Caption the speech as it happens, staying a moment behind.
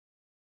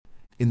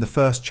In the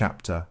first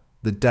chapter,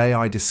 the day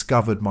I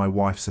discovered my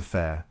wife's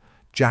affair,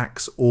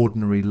 Jack's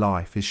ordinary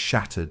life is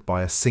shattered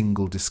by a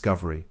single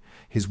discovery: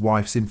 his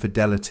wife's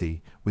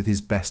infidelity with his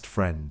best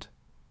friend.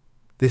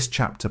 This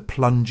chapter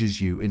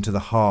plunges you into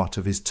the heart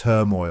of his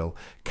turmoil,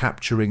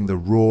 capturing the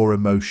raw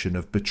emotion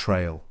of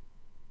betrayal.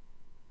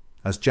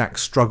 As Jack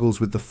struggles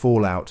with the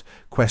fallout,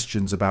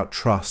 questions about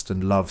trust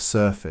and love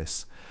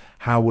surface.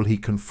 How will he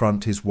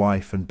confront his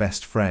wife and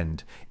best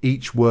friend?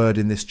 Each word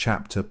in this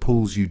chapter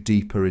pulls you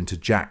deeper into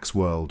Jack's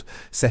world,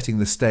 setting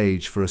the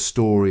stage for a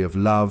story of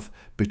love,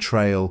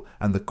 betrayal,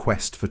 and the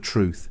quest for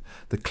truth.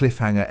 The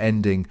cliffhanger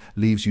ending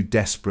leaves you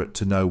desperate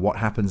to know what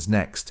happens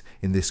next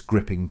in this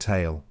gripping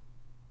tale.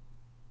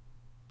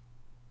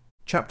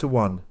 Chapter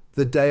 1.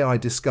 The day I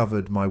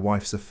discovered my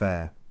wife's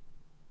affair.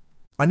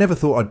 I never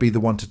thought I'd be the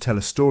one to tell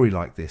a story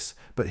like this,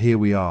 but here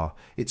we are.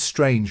 It's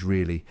strange,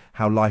 really,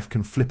 how life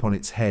can flip on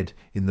its head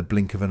in the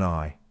blink of an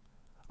eye.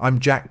 I'm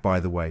Jack, by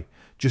the way,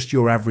 just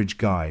your average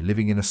guy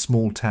living in a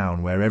small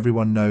town where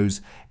everyone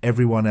knows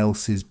everyone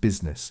else's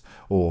business,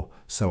 or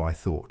so I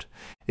thought.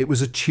 It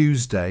was a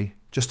Tuesday,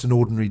 just an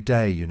ordinary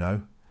day, you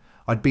know.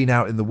 I'd been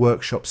out in the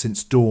workshop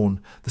since dawn,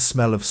 the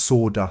smell of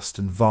sawdust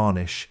and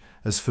varnish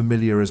as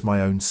familiar as my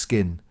own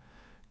skin.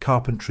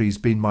 Carpentry's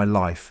been my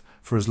life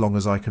for as long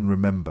as I can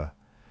remember.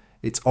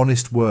 It's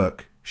honest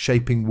work,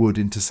 shaping wood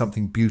into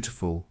something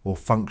beautiful or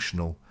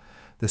functional.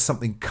 There's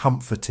something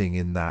comforting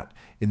in that,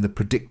 in the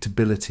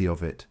predictability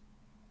of it.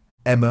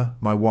 Emma,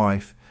 my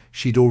wife,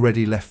 she'd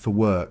already left for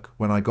work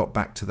when I got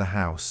back to the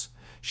house.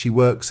 She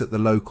works at the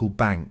local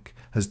bank,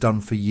 has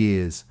done for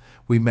years.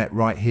 We met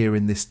right here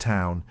in this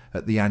town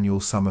at the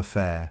annual summer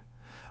fair.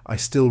 I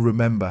still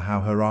remember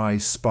how her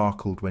eyes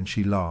sparkled when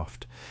she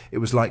laughed. It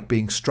was like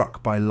being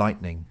struck by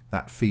lightning,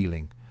 that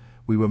feeling.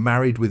 We were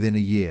married within a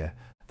year.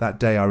 That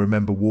day I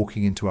remember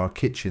walking into our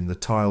kitchen, the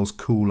tiles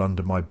cool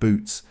under my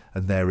boots,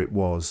 and there it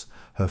was,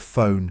 her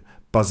phone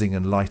buzzing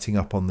and lighting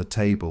up on the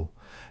table.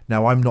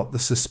 Now I'm not the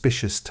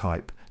suspicious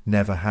type,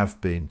 never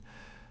have been,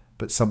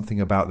 but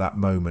something about that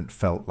moment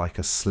felt like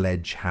a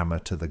sledgehammer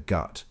to the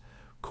gut.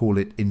 Call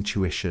it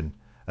intuition,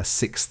 a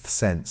sixth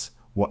sense,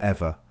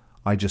 whatever.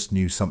 I just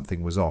knew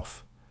something was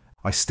off.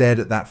 I stared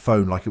at that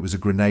phone like it was a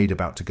grenade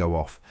about to go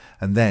off,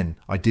 and then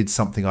I did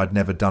something I'd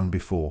never done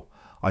before.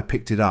 I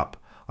picked it up.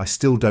 I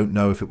still don't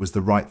know if it was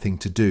the right thing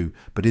to do,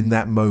 but in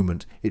that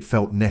moment it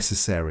felt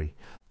necessary.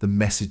 The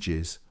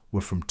messages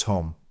were from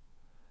Tom.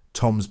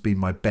 Tom's been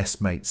my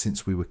best mate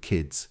since we were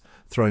kids,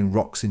 throwing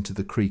rocks into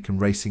the creek and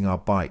racing our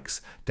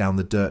bikes down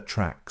the dirt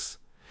tracks.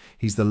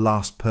 He's the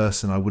last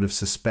person I would have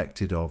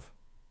suspected of.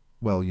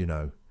 Well, you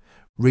know.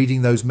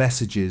 Reading those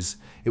messages,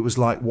 it was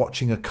like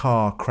watching a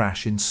car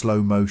crash in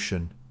slow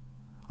motion.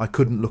 I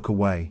couldn't look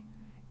away.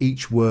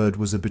 Each word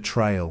was a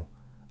betrayal,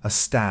 a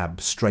stab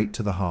straight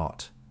to the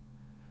heart.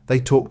 They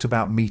talked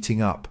about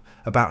meeting up,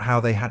 about how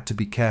they had to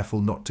be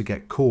careful not to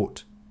get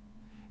caught.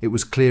 It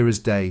was clear as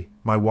day,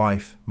 my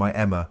wife, my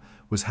Emma,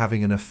 was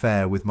having an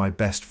affair with my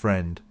best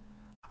friend.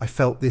 I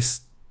felt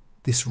this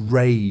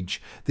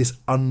rage, this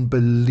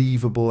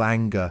unbelievable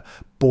anger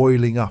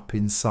boiling up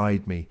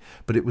inside me,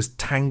 but it was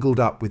tangled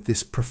up with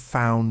this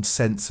profound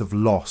sense of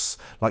loss,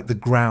 like the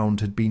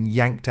ground had been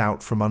yanked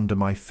out from under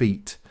my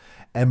feet.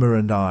 Emma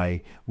and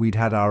I, we'd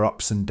had our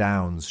ups and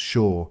downs,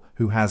 sure,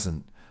 who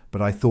hasn't,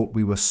 but I thought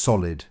we were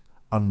solid,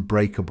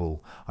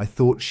 unbreakable. I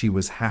thought she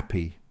was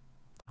happy.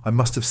 I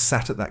must have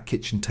sat at that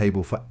kitchen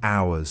table for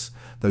hours,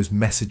 those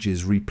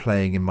messages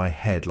replaying in my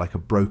head like a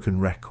broken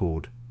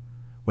record.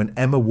 When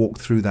Emma walked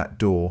through that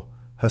door,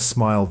 her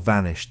smile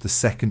vanished the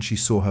second she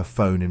saw her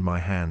phone in my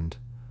hand.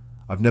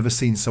 I've never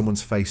seen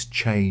someone's face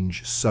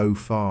change so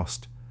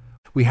fast.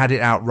 We had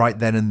it out right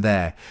then and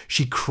there.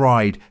 She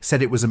cried,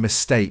 said it was a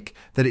mistake,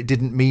 that it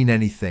didn't mean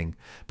anything.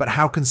 But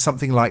how can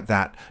something like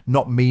that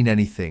not mean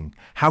anything?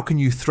 How can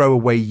you throw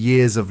away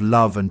years of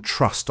love and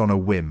trust on a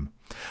whim?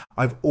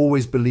 I've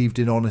always believed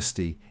in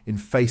honesty, in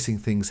facing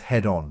things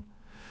head on.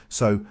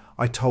 So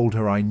I told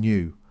her I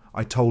knew.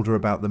 I told her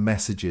about the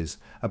messages,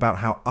 about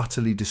how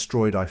utterly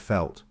destroyed I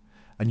felt.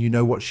 And you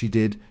know what she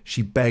did?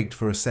 She begged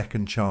for a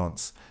second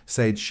chance,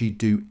 said she'd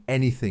do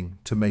anything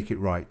to make it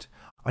right.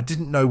 I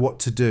didn't know what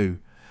to do.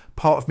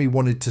 Part of me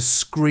wanted to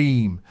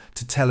scream,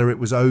 to tell her it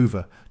was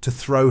over, to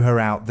throw her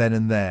out then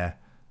and there.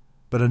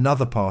 But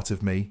another part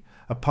of me,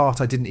 a part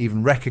I didn't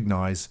even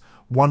recognise,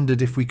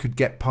 wondered if we could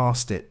get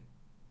past it.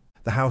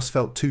 The house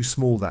felt too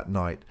small that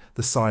night,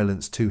 the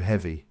silence too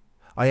heavy.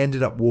 I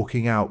ended up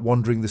walking out,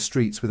 wandering the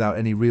streets without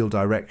any real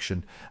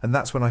direction, and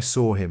that's when I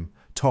saw him,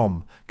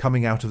 Tom,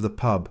 coming out of the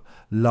pub,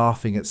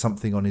 laughing at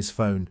something on his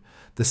phone.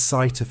 The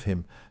sight of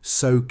him,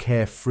 so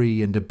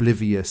carefree and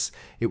oblivious,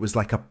 it was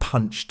like a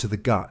punch to the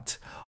gut.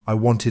 I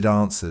wanted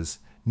answers,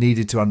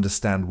 needed to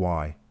understand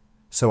why.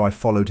 So I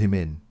followed him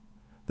in.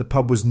 The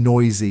pub was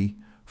noisy,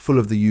 full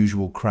of the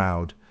usual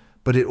crowd,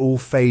 but it all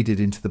faded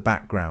into the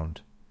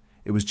background.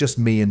 It was just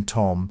me and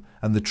Tom,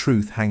 and the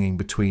truth hanging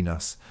between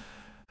us.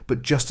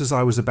 But just as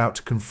I was about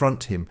to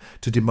confront him,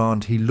 to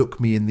demand he look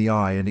me in the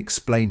eye and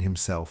explain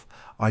himself,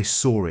 I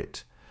saw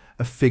it.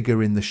 A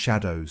figure in the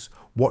shadows,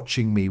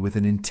 watching me with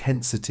an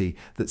intensity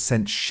that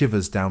sent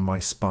shivers down my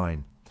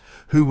spine.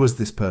 Who was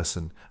this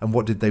person, and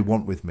what did they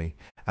want with me?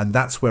 And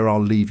that's where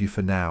I'll leave you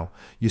for now.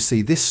 You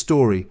see, this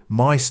story,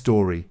 my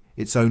story,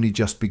 it's only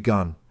just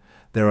begun.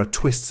 There are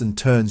twists and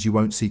turns you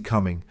won't see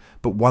coming,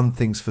 but one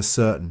thing's for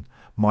certain,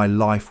 my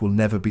life will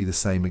never be the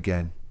same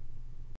again.